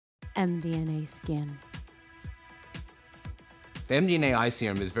MDNA Skin. The MDNA eye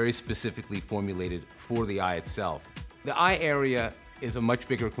serum is very specifically formulated for the eye itself. The eye area is a much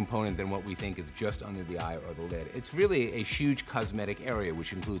bigger component than what we think is just under the eye or the lid. It's really a huge cosmetic area,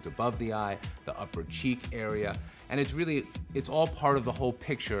 which includes above the eye, the upper cheek area, and it's all part of the whole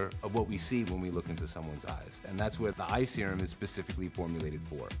picture of what we see when we look into someone's eyes. And that's what the eye serum is specifically formulated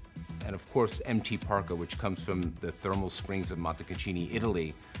for. And of course, MT Parka, which comes from the thermal springs of Montecassino,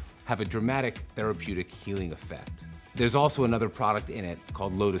 Italy, have a dramatic therapeutic healing effect. There's also another product in it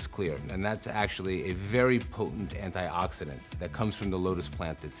called Lotus Clear, and that's actually a very potent antioxidant that comes from the lotus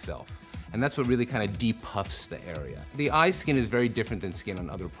plant itself. And that's what really kind of depuffs the area. The eye skin is very different than skin on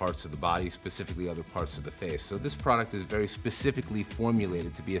other parts of the body, specifically other parts of the face. So this product is very specifically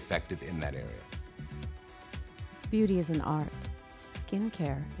formulated to be effective in that area. Beauty is an art.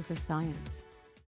 Skincare is a science.